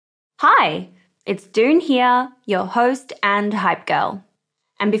Hi, it's Doone here, your host and hype girl.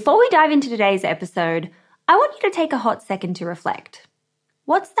 And before we dive into today's episode, I want you to take a hot second to reflect.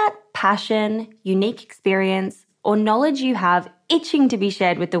 What's that passion, unique experience, or knowledge you have itching to be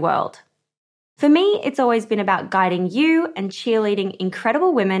shared with the world? For me, it's always been about guiding you and cheerleading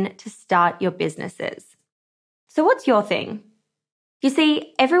incredible women to start your businesses. So what's your thing? You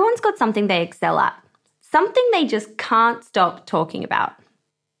see, everyone's got something they excel at, something they just can't stop talking about.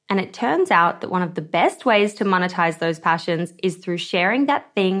 And it turns out that one of the best ways to monetize those passions is through sharing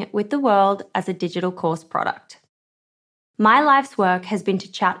that thing with the world as a digital course product. My life's work has been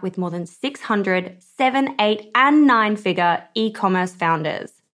to chat with more than 600 7, 8, and 9-figure e-commerce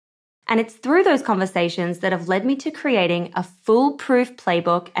founders. And it's through those conversations that have led me to creating a foolproof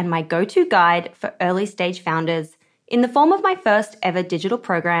playbook and my go-to guide for early-stage founders in the form of my first ever digital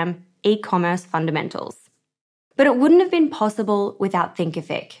program, E-commerce Fundamentals. But it wouldn't have been possible without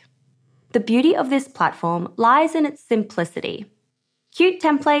Thinkific. The beauty of this platform lies in its simplicity. Cute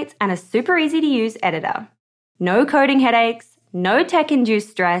templates and a super easy to use editor. No coding headaches, no tech-induced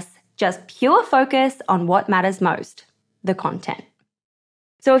stress, just pure focus on what matters most, the content.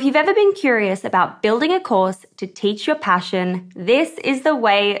 So if you've ever been curious about building a course to teach your passion, this is the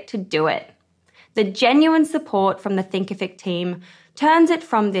way to do it. The genuine support from the Thinkific team turns it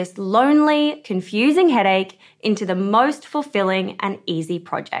from this lonely, confusing headache into the most fulfilling and easy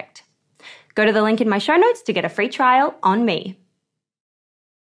project. Go to the link in my show notes to get a free trial on me.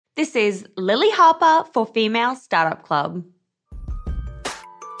 This is Lily Harper for Female Startup Club.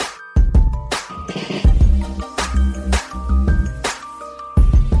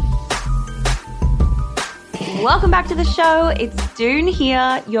 Welcome back to the show. It's Doone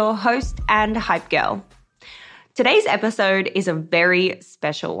here, your host and hype girl. Today's episode is a very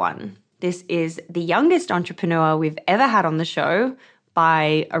special one. This is the youngest entrepreneur we've ever had on the show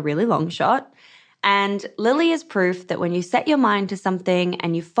by a really long shot. And Lily is proof that when you set your mind to something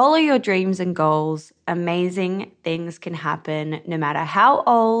and you follow your dreams and goals, amazing things can happen no matter how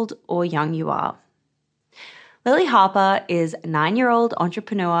old or young you are. Lily Harper is a 9-year-old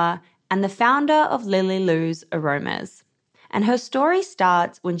entrepreneur and the founder of Lily Lou's Aromas. And her story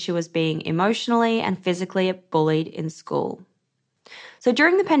starts when she was being emotionally and physically bullied in school. So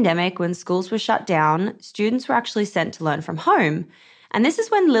during the pandemic, when schools were shut down, students were actually sent to learn from home. And this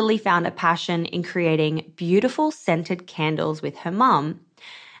is when Lily found a passion in creating beautiful scented candles with her mum.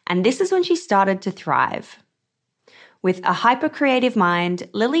 And this is when she started to thrive. With a hyper-creative mind,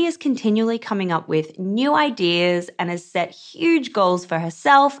 Lily is continually coming up with new ideas and has set huge goals for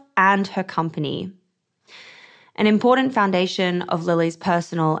herself and her company. An important foundation of Lily's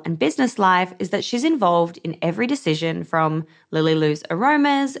personal and business life is that she's involved in every decision from Lily Lou's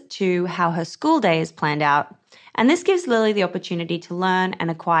Aromas to how her school day is planned out. And this gives Lily the opportunity to learn and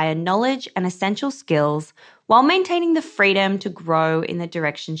acquire knowledge and essential skills while maintaining the freedom to grow in the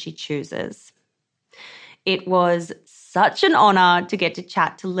direction she chooses. It was such an honor to get to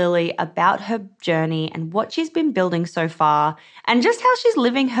chat to Lily about her journey and what she's been building so far and just how she's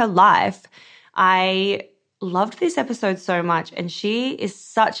living her life. I loved this episode so much, and she is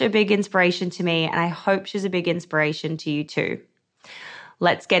such a big inspiration to me, and I hope she's a big inspiration to you too.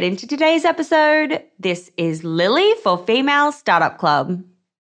 Let's get into today's episode. This is Lily for Female Startup Club.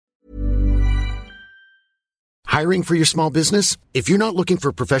 Hiring for your small business? If you're not looking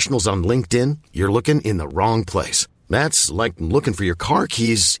for professionals on LinkedIn, you're looking in the wrong place. That's like looking for your car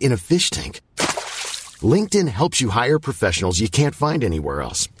keys in a fish tank. LinkedIn helps you hire professionals you can't find anywhere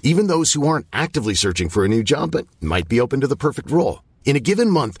else, even those who aren't actively searching for a new job but might be open to the perfect role. In a given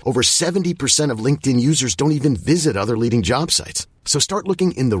month, over 70% of LinkedIn users don't even visit other leading job sites. So start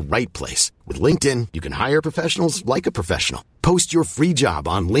looking in the right place. With LinkedIn, you can hire professionals like a professional. Post your free job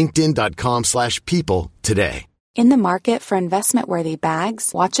on linkedin.com/people today. In the market for investment-worthy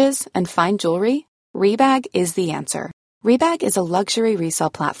bags, watches, and fine jewelry, Rebag is the answer. Rebag is a luxury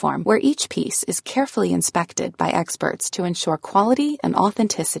resale platform where each piece is carefully inspected by experts to ensure quality and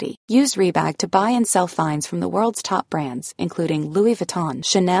authenticity. Use Rebag to buy and sell finds from the world's top brands, including Louis Vuitton,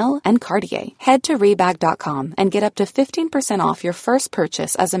 Chanel, and Cartier. Head to Rebag.com and get up to 15% off your first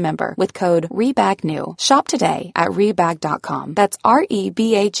purchase as a member with code REBAGNEW. Shop today at Rebag.com. That's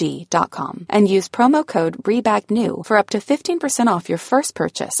REBAG.com. And use promo code REBAGNEW for up to 15% off your first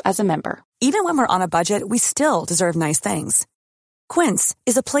purchase as a member. Even when we're on a budget, we still deserve nice things. Quince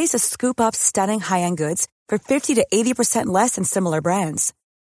is a place to scoop up stunning high-end goods for 50 to 80% less than similar brands.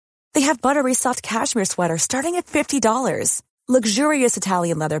 They have buttery soft cashmere sweaters starting at $50, luxurious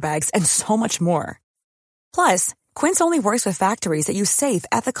Italian leather bags, and so much more. Plus, Quince only works with factories that use safe,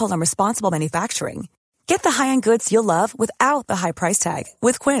 ethical, and responsible manufacturing. Get the high-end goods you'll love without the high price tag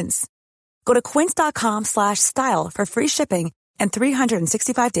with Quince. Go to quince.com/style for free shipping and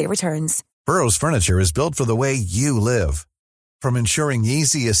 365-day returns. Burrow's furniture is built for the way you live. From ensuring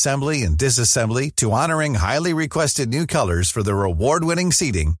easy assembly and disassembly to honoring highly requested new colors for their award-winning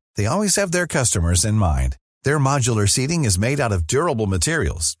seating, they always have their customers in mind. Their modular seating is made out of durable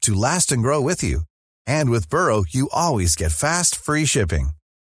materials to last and grow with you. And with Burrow, you always get fast, free shipping.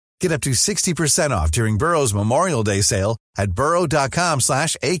 Get up to 60% off during Burrow's Memorial Day sale at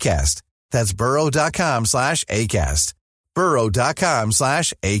burrow.com/ACAST. That's burrow.com/ACAST.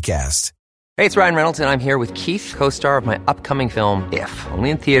 burrow.com/ACAST. Hey, it's Ryan Reynolds, and I'm here with Keith, co-star of my upcoming film, If, only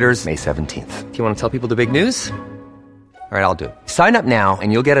in theaters May 17th. Do you want to tell people the big news? All right, I'll do it. Sign up now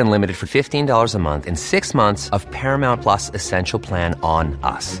and you'll get unlimited for $15 a month and 6 months of Paramount Plus Essential Plan on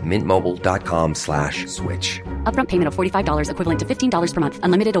us. Mintmobile.com/switch. Upfront payment of $45 equivalent to $15 per month.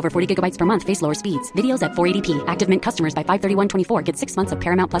 Unlimited over 40 gigabytes per month. Face lower speeds. Videos at 480p. Active Mint customers by 531.24 get 6 months of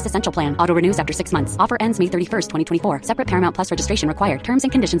Paramount Plus Essential Plan. Auto renews after 6 months. Offer ends May 31st, 2024. Separate Paramount Plus registration required. Terms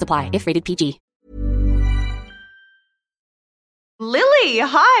and conditions apply if rated PG. Lily,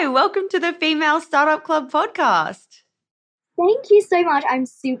 hi. Welcome to the Female Startup Club podcast. Thank you so much. I'm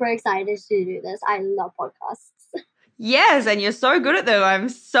super excited to do this. I love podcasts. Yes, and you're so good at them. I'm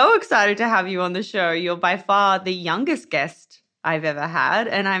so excited to have you on the show. You're by far the youngest guest I've ever had,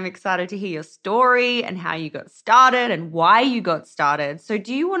 and I'm excited to hear your story and how you got started and why you got started. So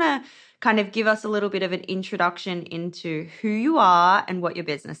do you want to kind of give us a little bit of an introduction into who you are and what your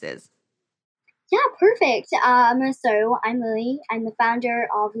business is? Yeah, perfect. So I'm Lily. I'm the founder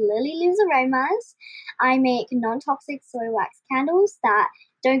of Lily Lives Aromas. I make non-toxic soy wax candles that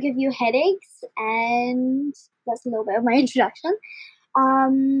don't give you headaches, and that's a little bit of my introduction.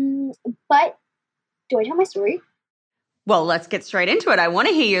 But do I tell my story? Well, let's get straight into it. I want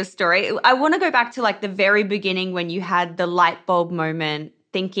to hear your story. I want to go back to like the very beginning when you had the light bulb moment,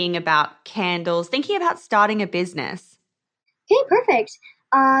 thinking about candles, thinking about starting a business. Okay, perfect.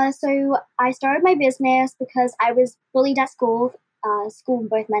 So I started my business because I was bullied at school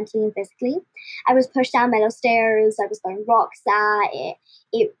both mentally and physically. I was pushed down metal stairs. I was throwing rocks at it.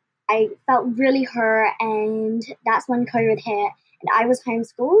 I felt really hurt, and that's when COVID hit. And I was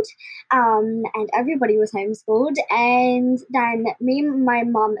homeschooled, and everybody was homeschooled. And then me and my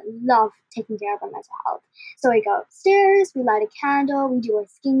mom love taking care of our mental health. So we go upstairs, we light a candle, we do our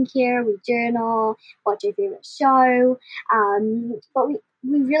skincare, we journal, watch our favorite show. But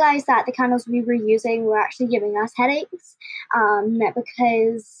we realized that the candles we were using were actually giving us headaches,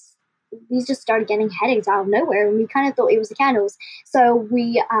 because we just started getting headaches out of nowhere, and we kind of thought it was the candles. So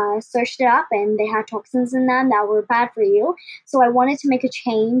we searched it up, and they had toxins in them that were bad for you. So I wanted to make a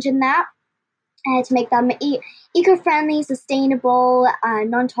change in that, to make them eco-friendly, sustainable,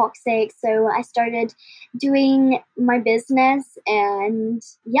 non-toxic. So I started doing my business, and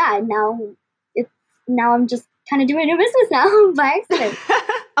yeah, now I'm just kind of doing a business now by accident.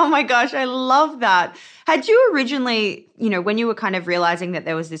 Oh my gosh, I love that. Had you originally, when you were kind of realizing that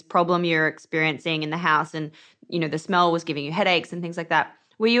there was this problem you're experiencing in the house and, the smell was giving you headaches and things like that,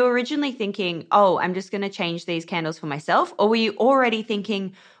 were you originally thinking, oh, I'm just going to change these candles for myself? Or were you already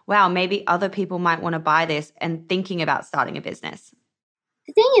thinking, wow, maybe other people might want to buy this, and thinking about starting a business?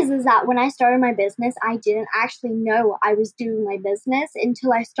 The thing is that when I started my business, I didn't actually know I was doing my business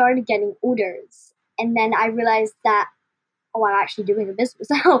until I started getting orders. And then I realized that, oh, I'm actually doing a business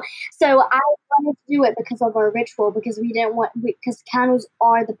now. So I wanted to do it because of our ritual, because because candles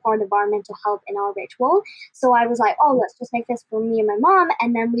are the part of our mental health in our ritual. So I was like, oh, let's just make this for me and my mom.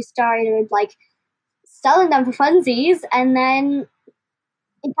 And then we started like selling them for funsies, and then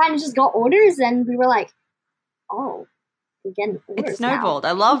it kind of just got orders, and we were like, oh, we're getting orders. It snowballed. Now.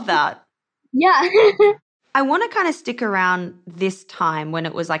 I love that. Yeah. I want to kind of stick around this time when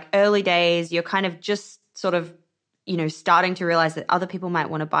it was like early days. You're kind of just sort of, starting to realize that other people might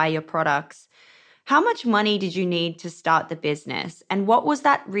want to buy your products. How much money did you need to start the business? And what was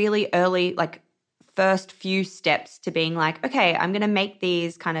that really early, like first few steps to being like, okay, I'm going to make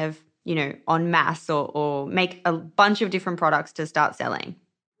these kind of, en masse or make a bunch of different products to start selling?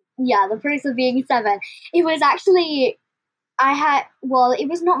 Yeah, the price of being 7. It was actually... it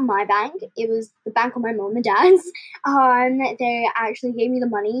was not my bank. It was the bank of my mom and dad's. They actually gave me the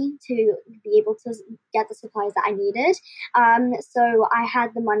money to be able to get the supplies that I needed. So I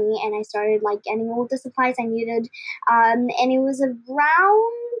had the money, and I started like getting all the supplies I needed. And it was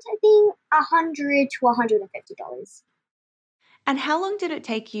around, I think, $100 to $150. And how long did it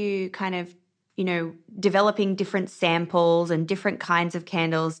take you kind of, developing different samples and different kinds of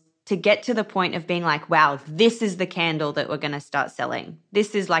candles to get to the point of being like, wow, this is the candle that we're going to start selling?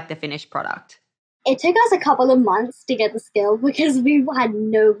 This is like the finished product. It took us a couple of months to get the skill because we had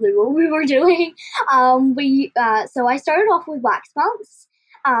no clue what we were doing. So I started off with wax melts,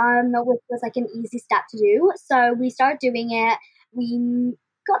 which was like an easy step to do. So we started doing it. We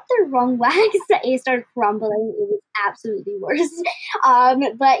got the wrong wax. It started crumbling. It was absolutely worse.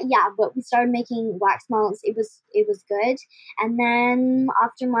 But we started making wax melts. It was good. And then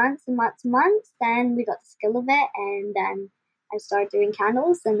after months and months and months, then we got the skill of it, and then I started doing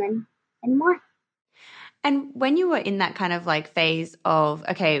candles, and then more. And when you were in that kind of like phase of,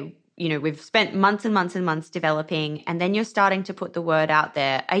 okay, we've spent months and months and months developing, and then you're starting to put the word out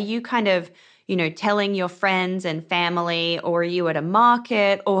there, are you kind of, telling your friends and family, or are you at a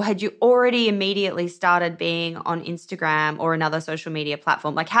market, or had you already immediately started being on Instagram or another social media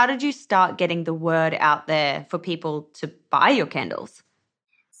platform? Like, how did you start getting the word out there for people to buy your candles?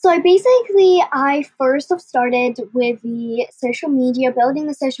 So basically, I first have started with the social media, building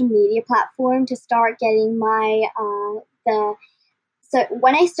the social media platform to start getting my the so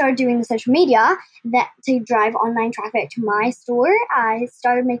when I started doing the social media that to drive online traffic to my store, I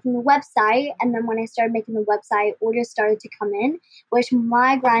started making the website. And then when I started making the website, orders started to come in, which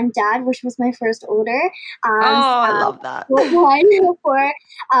my granddad, which was my first order, I love that. one for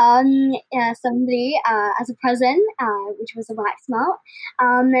somebody as a present, which was a wax melt.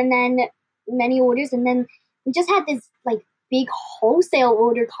 And then many orders. And then we just had this like big wholesale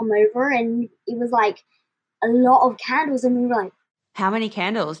order come over, and it was like a lot of candles. And we were like, how many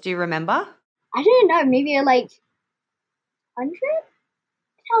candles? Do you remember? I don't know, maybe like 100? I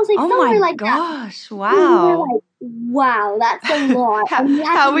was like, Oh somewhere my like that. gosh, And we were wow. like, wow, that's a lot. how, And we had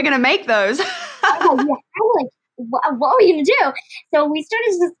how to are we going to make those? like, what are we gonna do? So we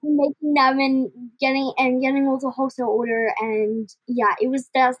started just making them and getting all the wholesale order, and yeah, it was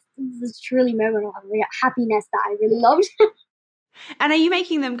just this truly moment of happiness that I really loved. And are you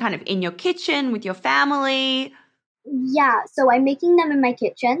making them kind of in your kitchen with your family? Yeah, so I'm making them in my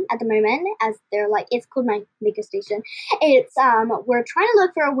kitchen at the moment, as they're like, it's called my maker station. It's we're trying to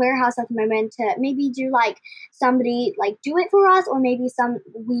look for a warehouse at the moment to maybe do like somebody like do it for us, or maybe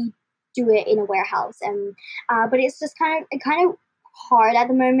we do it in a warehouse. And but it's just kind of hard at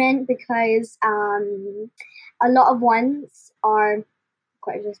the moment because a lot of ones are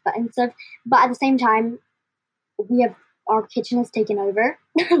quite expensive, but at the same time we have our kitchen has taken over.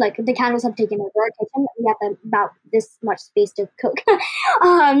 Like the candles have taken over our kitchen. We have about this much space to cook.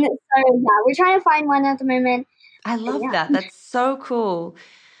 We're trying to find one at the moment. I love Yeah. that. That's so cool.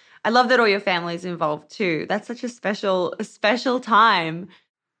 I love that all your family's involved too. That's such a special time.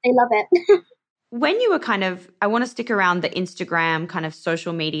 They love it. When you were I want to stick around the Instagram kind of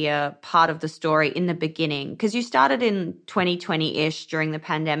social media part of the story in the beginning, because you started in 2020-ish during the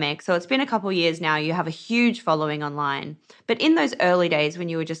pandemic. So it's been a couple years now. You have a huge following online. But in those early days when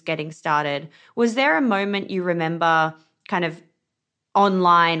you were just getting started, was there a moment you remember kind of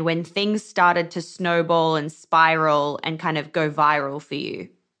online when things started to snowball and spiral and kind of go viral for you?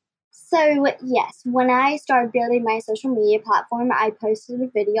 So yes, when I started building my social media platform, I posted a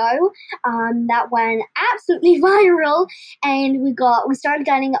video that went absolutely viral, and we started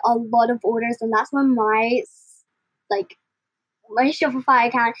getting a lot of orders, and that's when like my Shopify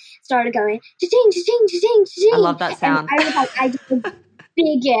account started going cha-ching, cha-ching, cha-ching, cha-ching. I love that And sound. I was like, I did the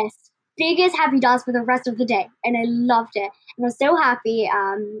biggest happy dance for the rest of the day, and I loved it, and I was so happy.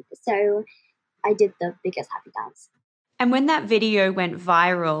 So I did the biggest happy dance. And when that video went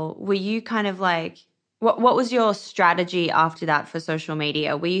viral, were you kind of like, what was your strategy after that for social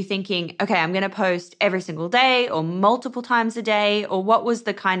media? Were you thinking, okay, I'm going to post every single day or multiple times a day? Or what was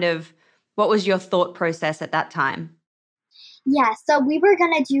your thought process at that time? Yeah, so we were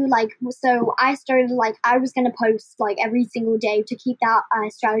gonna do so I was gonna post like every single day to keep that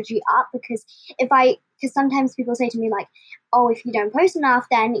strategy up, because because sometimes people say to me like, oh, if you don't post enough,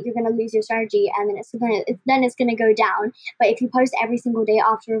 then you're gonna lose your strategy, and then it's gonna go down. But if you post every single day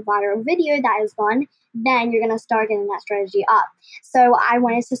after a viral video that is gone, then you're gonna start getting that strategy up. So I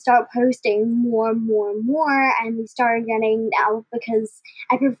wanted to start posting more and more and more, and we started getting now because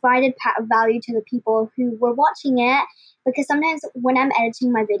I provided value to the people who were watching it. Because sometimes when I'm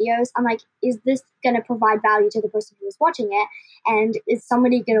editing my videos, I'm like, is this going to provide value to the person who is watching it? And is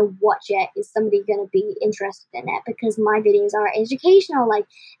somebody going to watch it? Is somebody going to be interested in it? Because my videos are educational. Like,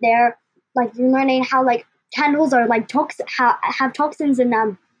 they're like, you're learning how like candles are like have toxins in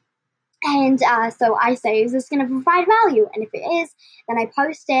them. And so I say, is this going to provide value? And if it is, then I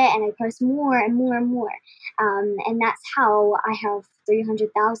post it, and I post more and more and more. And that's how I have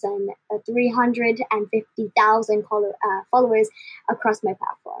 350,000 followers across my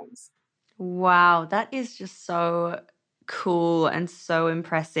platforms. Wow, that is just so cool and so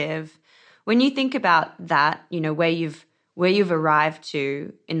impressive. When you think about that, where you've arrived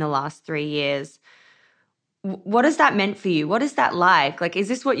to in the last 3 years, what has that meant for you? What is that like? Like, is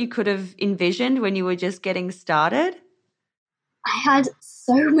this what you could have envisioned when you were just getting started? I had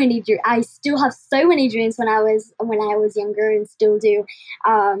so many dreams. I still have so many dreams when I was younger and still do.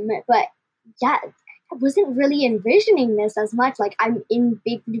 But yeah, I wasn't really envisioning this as much. Like, I'm in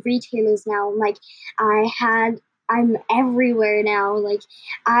big retailers now. Like, I'm everywhere now. Like,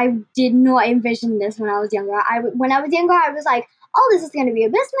 I did not envision this when I was younger. When I was younger, I was like, oh, this is going to be a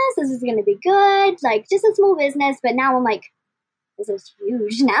business. This is going to be good. Like, just a small business. But now I'm like, this is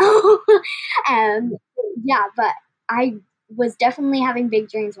huge now. Yeah, but I was definitely having big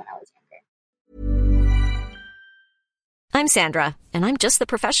dreams when I was younger. I'm Sandra, and I'm just the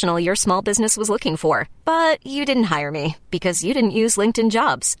professional your small business was looking for. But you didn't hire me because you didn't use LinkedIn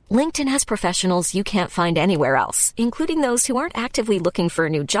Jobs. LinkedIn has professionals you can't find anywhere else, including those who aren't actively looking for a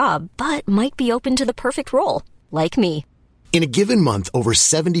new job, but might be open to the perfect role, like me. In a given month, over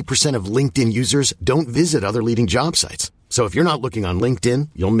 70% of LinkedIn users don't visit other leading job sites. So if you're not looking on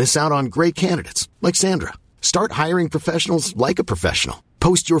LinkedIn, you'll miss out on great candidates like Sandra. Start hiring professionals like a professional.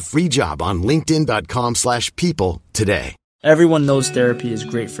 Post your free job on linkedin.com/people today. Everyone knows therapy is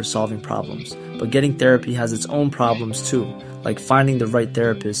great for solving problems, but getting therapy has its own problems too, like finding the right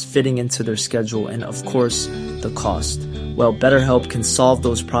therapist, fitting into their schedule, and of course, the cost. Well, BetterHelp can solve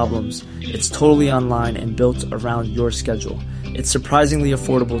those problems. It's totally online and built around your schedule. It's surprisingly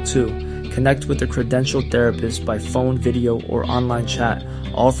affordable too. Connect with a credentialed therapist by phone, video, or online chat,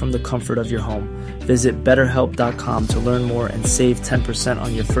 all from the comfort of your home. Visit BetterHelp.com to learn more and save 10%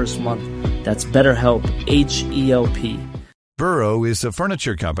 on your first month. That's BetterHelp, H-E-L-P. Burrow is a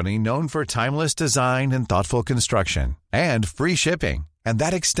furniture company known for timeless design and thoughtful construction, and free shipping, and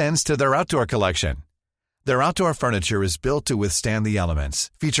that extends to their outdoor collection. Their outdoor furniture is built to withstand the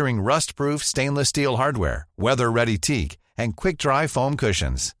elements, featuring rust-proof stainless steel hardware, weather-ready teak, and quick-dry foam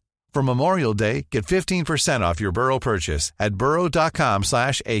cushions. For Memorial Day, get 15% off your Burrow purchase at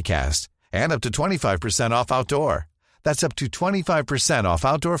burrow.com/ACAST and up to 25% off outdoor. That's up to 25% off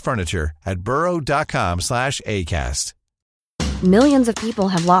outdoor furniture at burrow.com/ACAST. Millions of people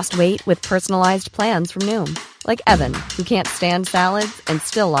have lost weight with personalized plans from Noom. Like Evan, who can't stand salads and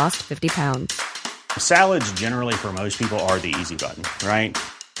still lost 50 pounds. Salads generally for most people are the easy button, right?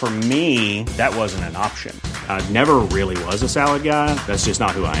 For me, that wasn't an option. I never really was a salad guy. That's just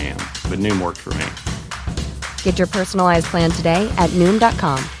not who I am. But Noom worked for me. Get your personalized plan today at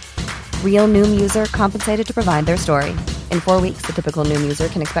Noom.com. Real Noom user compensated to provide their story. In 4 weeks, the typical Noom user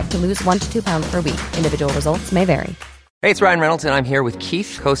can expect to lose 1 to 2 pounds per week. Individual results may vary. Hey, it's Ryan Reynolds, and I'm here with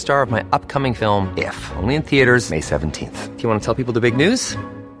Keith, co-star of my upcoming film, If, only in theaters May 17th. Do you want to tell people the big news?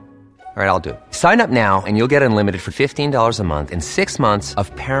 All right, I'll do it. Sign up now and you'll get unlimited for $15 a month and 6 months of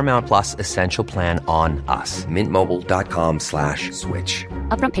Paramount Plus Essential Plan on us. MintMobile.com/switch.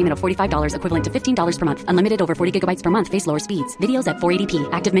 Upfront payment of $45 equivalent to $15 per month. Unlimited over 40 gigabytes per month. Face lower speeds. Videos at 480p.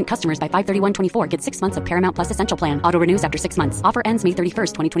 Active Mint customers by 531.24 get 6 months of Paramount Plus Essential Plan. Auto renews after 6 months. Offer ends May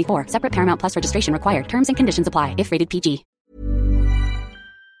 31st, 2024. Separate Paramount Plus registration required. Terms and conditions apply if rated PG.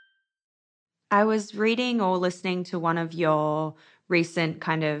 I was reading or listening to one of your recent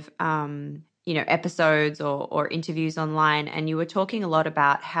kind of, episodes or interviews online, and you were talking a lot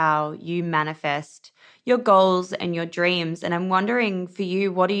about how you manifest your goals and your dreams. And I'm wondering for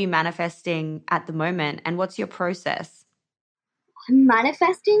you, what are you manifesting at the moment and what's your process? I'm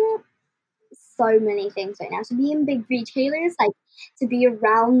manifesting so many things right now. To be in big retailers, like to be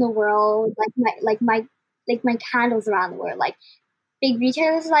around the world, like my candles around the world, like big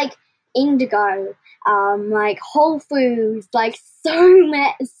retailers like Indigo, like Whole Foods, like so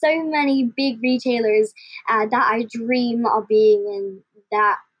many big retailers that I dream of being in,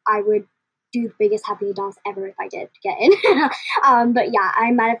 that I would do the biggest happy dance ever if I did get in. But yeah,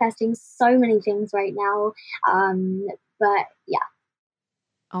 I'm manifesting so many things right now. But yeah.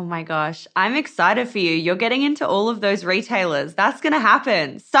 Oh my gosh, I'm excited for you. You're getting into all of those retailers. That's going to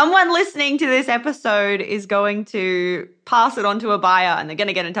happen. Someone listening to this episode is going to pass it on to a buyer and they're going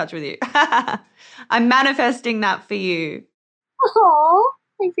to get in touch with you. I'm manifesting that for you. Oh,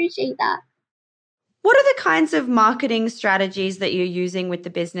 I appreciate that. What are the kinds of marketing strategies that you're using with the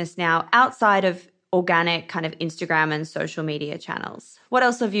business now outside of organic kind of Instagram and social media channels? What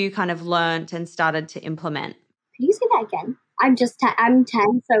else have you kind of learned and started to implement? Can you say that again? I'm 10,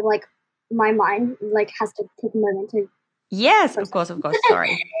 so like my mind like has to take a moment to. Yes, of course.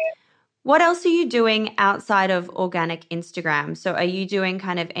 Sorry. What else are you doing outside of organic Instagram? So are you doing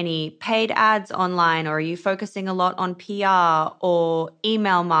kind of any paid ads online, or are you focusing a lot on PR or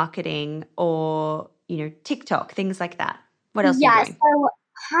email marketing or, TikTok, things like that? What else are you doing? So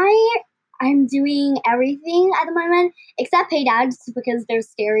I'm doing everything at the moment except paid ads because they're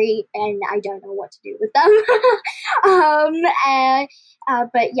scary and I don't know what to do with them.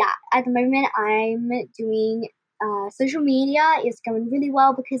 But yeah, at the moment I'm doing social media is going really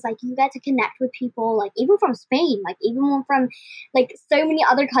well because like you get to connect with people like even from Spain, like even from like so many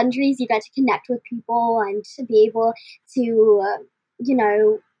other countries, you get to connect with people and to be able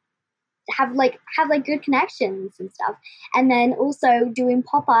to have good connections and stuff. And then also doing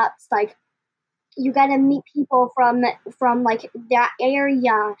pop-ups, like you gotta meet people from like that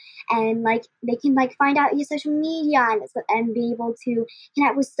area, and like they can like find out your social media and be able to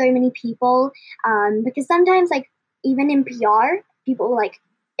connect with so many people. Because sometimes like even in PR, people like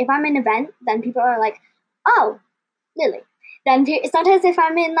if I'm in an event, then people are like, oh, Lily. Then sometimes if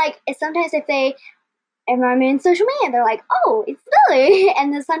I'm in like sometimes if I'm in social media, they're like, oh, it's Lily.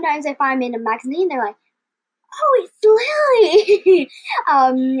 And then sometimes if I'm in a magazine, they're like, oh, it's Lily.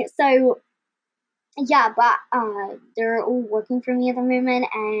 So yeah, but they're all working for me at the moment,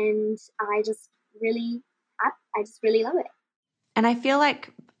 and I just really love it. And I feel like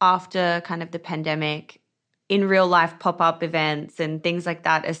after kind of the pandemic, in real life pop-up events and things like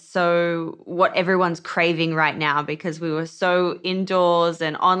that is so what everyone's craving right now, because we were so indoors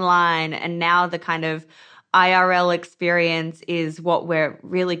and online, and now the kind of IRL experience is what we're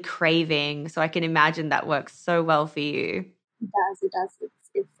really craving. So I can imagine that works so well for you. It does.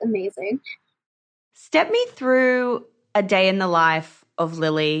 It's amazing. Step me through a day in the life of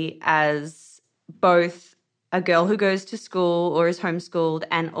Lily as both a girl who goes to school or is homeschooled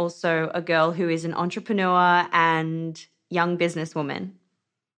and also a girl who is an entrepreneur and young businesswoman.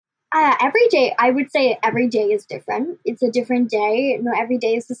 Every day, I would say every day is different. It's a different day. Not every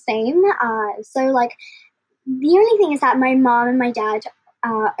day is the same. So like the only thing is that my mom and my dad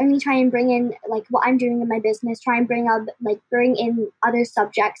only try and bring in like what I'm doing in my business, try and bring in other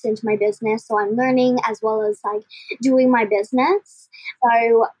subjects into my business. So I'm learning as well as like doing my business.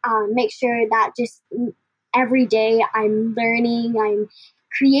 So make sure that just every day I'm learning, I'm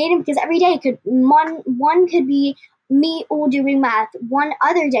creating, because every day one could be me all doing math. One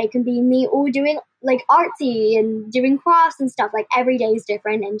other day could be me all doing like artsy and doing crafts and stuff. Like every day is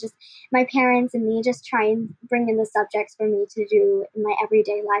different, and just my parents and me just try and bring in the subjects for me to do in my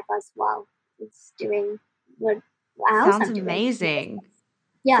everyday life as well. It's doing what else Sounds I'm doing. amazing.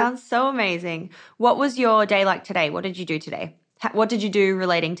 Yeah. Sounds so amazing. What was your day like today? What did you do today? What did you do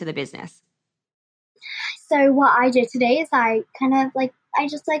relating to the business? So what I did today is I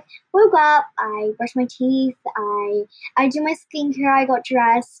just woke up, I brushed my teeth, I do my skincare, I got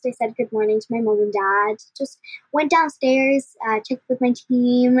dressed, I said good morning to my mom and dad, just went downstairs, checked with my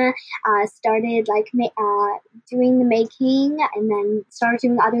team, started doing the making, and then started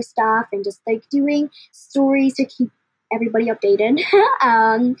doing other stuff and just like doing stories to keep everybody updated.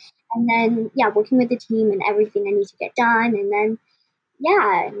 And then working with the team and everything I need to get done, and then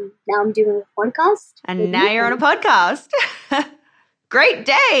and now I'm doing a podcast. And now you're on a podcast. Great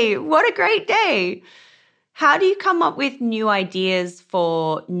day. What a great day. How do you come up with new ideas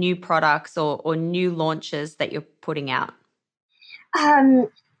for new products or new launches that you're putting out?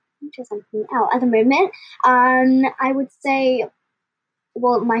 Just something out at the moment. I would say,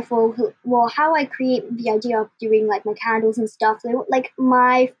 how I create the idea of doing like my candles and stuff. Like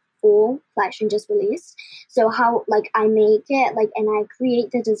my full collection just released. So how like I make it and I create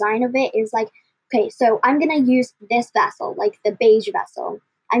the design of it is like, okay, so I'm gonna use this vessel, like the beige vessel.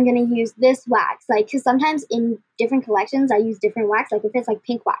 I'm gonna use this wax, like because sometimes in different collections I use different wax. Like if it's like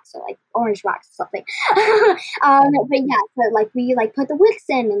pink wax or like orange wax or something. But yeah, so like we like put the wicks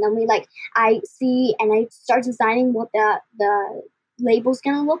in, and then I see and I start designing what the label's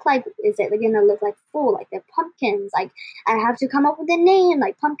gonna look like. Is it gonna look like full, like the pumpkins? Like I have to come up with a name,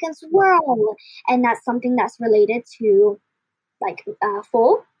 like Pumpkin Swirl, and that's something that's related to like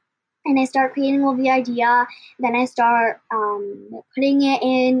full. And I start creating all the idea. Then I start putting it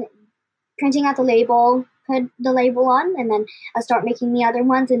in, printing out the label, put the label on, and then I start making the other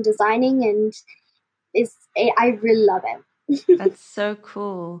ones and designing. And I really love it. That's so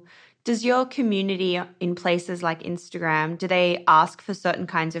cool. Does your community in places like Instagram, do they ask for certain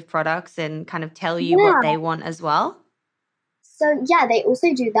kinds of products and kind of tell you what they want as well? So yeah, they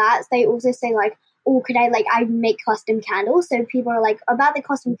also do that. They also say like, oh, could I make custom candles? So people are like, about the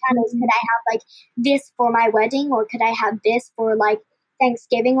custom candles, could I have like this for my wedding, or could I have this for like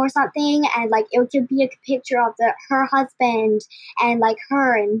Thanksgiving or something? And like it could be a picture of her husband and like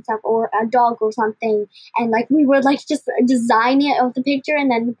her and stuff, or a dog or something. And like we would like just design it of the picture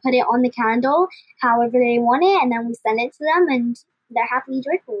and then put it on the candle however they want it, and then we send it to them and they're happily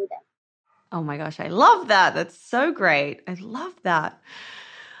joyful with it. Oh my gosh, I love that. That's so great. I love that.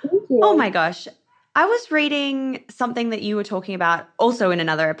 Thank you. Oh my gosh. I was reading something that you were talking about also in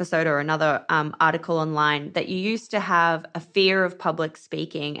another episode or another article online, that you used to have a fear of public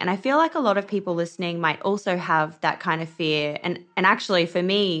speaking. And I feel like a lot of people listening might also have that kind of fear. And actually for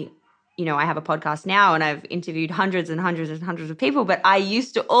me, you know, I have a podcast now and I've interviewed hundreds and hundreds and hundreds of people, but I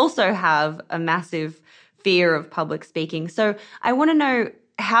used to also have a massive fear of public speaking. So I want to know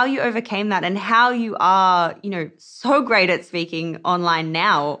how you overcame that and how you are, you know, so great at speaking online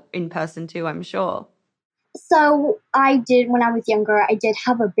now, in person too, I'm sure. So when I was younger, I did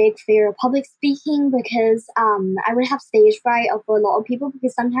have a big fear of public speaking because I would have stage fright of a lot of people,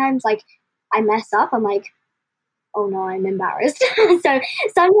 because sometimes like I mess up, I'm like, oh no, I'm embarrassed. So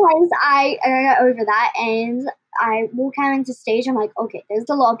sometimes I get over that and I walk out into stage. I'm like, okay, there's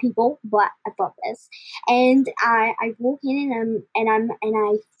a lot of people, but I've got this. And I walk in and I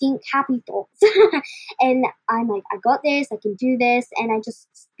think happy thoughts, and I'm like, I got this. I can do this, and I just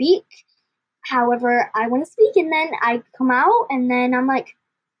speak however I want to speak. And then I come out, and then I'm like,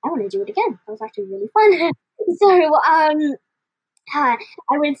 I want to do it again. That was actually really fun. So I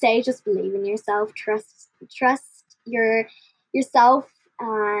would say just believe in yourself, trust yourself,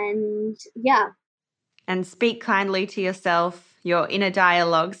 and yeah. And speak kindly to yourself, your inner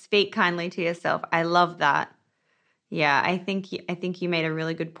dialogue, speak kindly to yourself. I love that. Yeah, I think you made a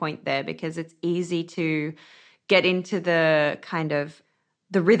really good point there, because it's easy to get into the kind of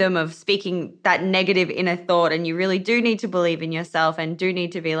the rhythm of speaking that negative inner thought, and you really do need to believe in yourself and do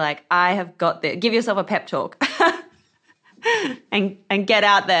need to be like, I have got this. Give yourself a pep talk and get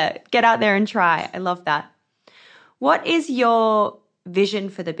out there and try. I love that. What is your vision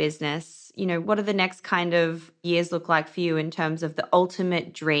for the business? You know, what do the next kind of years look like for you in terms of the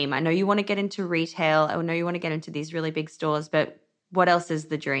ultimate dream? I know you want to get into retail. I know you want to get into these really big stores, but what else is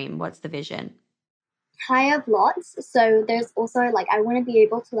the dream? What's the vision? I have lots. So there's also like, I want to be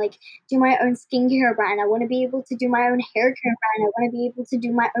able to like do my own skincare brand. I want to be able to do my own hair care brand. I want to be able to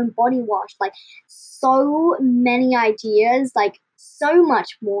do my own body wash. Like so many ideas, like so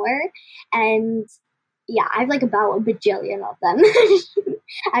much more. And yeah, I have like about a bajillion of them.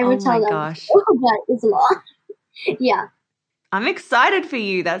 I would tell them, gosh. But it's a lot. Yeah. I'm excited for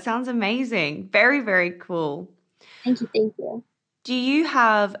you. That sounds amazing. Very, very cool. Thank you. Do you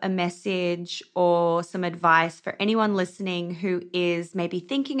have a message or some advice for anyone listening who is maybe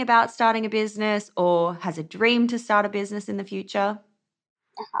thinking about starting a business or has a dream to start a business in the future?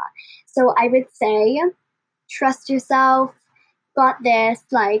 So I would say, trust yourself, got this,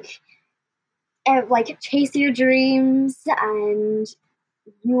 like chase your dreams, and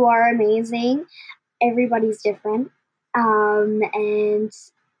you are amazing. Everybody's different. And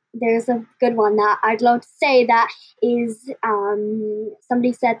there's a good one that I'd love to say that is,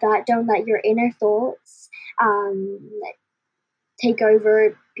 somebody said that don't let your inner thoughts take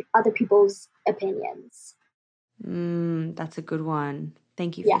over other people's opinions. That's a good one.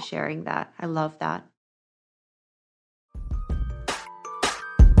 Thank you for sharing that. I love that.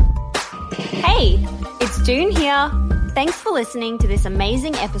 Hey, it's June here. Thanks for listening to this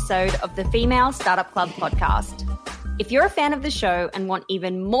amazing episode of the Female Startup Club podcast. If you're a fan of the show and want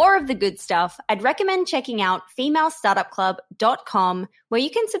even more of the good stuff, I'd recommend checking out femalestartupclub.com, where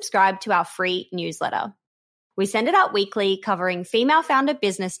you can subscribe to our free newsletter. We send it out weekly, covering female founder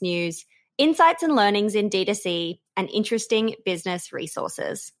business news, insights and learnings in D2C, and interesting business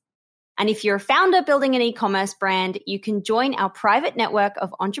resources. And if you're a founder building an e-commerce brand, you can join our private network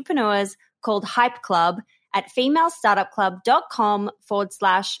of entrepreneurs called Hype Club at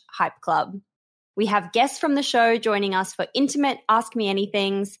femalestartupclub.com/Hype Club. We have guests from the show joining us for intimate Ask Me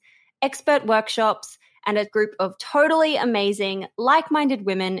Anythings, expert workshops, and a group of totally amazing, like-minded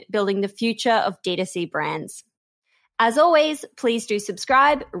women building the future of D2C brands. As always, please do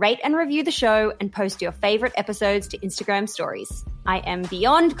subscribe, rate and review the show, and post your favorite episodes to Instagram stories. I am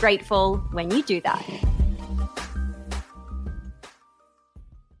beyond grateful when you do that.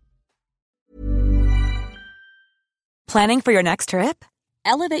 Planning for your next trip?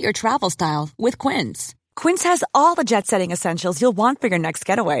 Elevate your travel style with Quince. Quince has all the jet-setting essentials you'll want for your next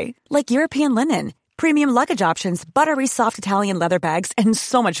getaway, like European linen, premium luggage options, buttery soft Italian leather bags, and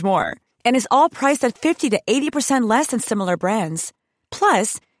so much more. And is all priced at 50 to 80% less than similar brands.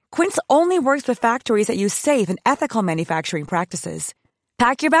 Plus, Quince only works with factories that use safe and ethical manufacturing practices.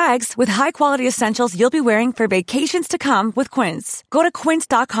 Pack your bags with high-quality essentials you'll be wearing for vacations to come with Quince. Go to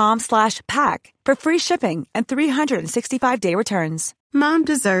quince.com/pack for free shipping and 365-day returns. Mom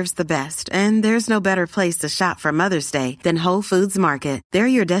deserves the best, and there's no better place to shop for Mother's Day than Whole Foods Market. They're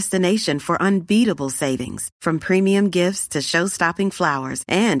your destination for unbeatable savings, from premium gifts to show-stopping flowers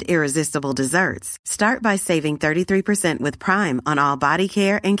and irresistible desserts. Start by saving 33% with Prime on all body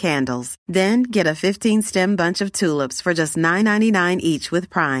care and candles. Then get a 15-stem bunch of tulips for just $9.99 each with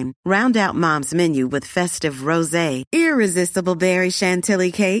Prime. Round out Mom's menu with festive rosé, irresistible berry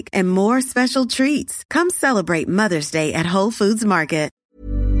chantilly cake, and more special treats. Come celebrate Mother's Day at Whole Foods Market.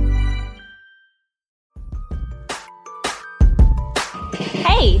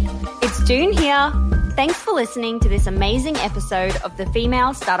 Hey, it's June here. Thanks for listening to this amazing episode of the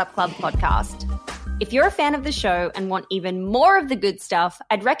Female Startup Club podcast. If you're a fan of the show and want even more of the good stuff,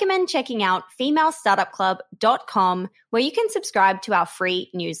 I'd recommend checking out femalestartupclub.com, where you can subscribe to our free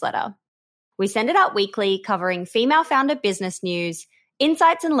newsletter. We send it out weekly, covering female founder business news,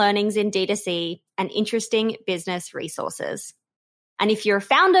 insights and learnings in D2C, and interesting business resources. And if you're a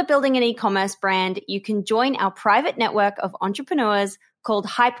founder building an e-commerce brand, you can join our private network of entrepreneurs called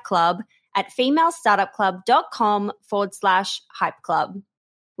Hype Club at femalestartupclub.com/Hype Club.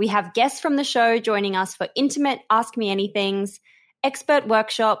 We have guests from the show joining us for intimate Ask Me Anythings, expert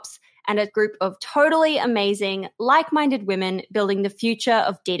workshops, and a group of totally amazing, like-minded women building the future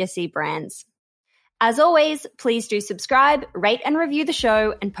of D2C brands. As always, please do subscribe, rate and review the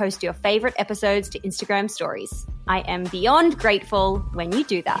show, and post your favorite episodes to Instagram stories. I am beyond grateful when you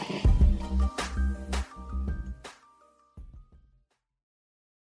do that.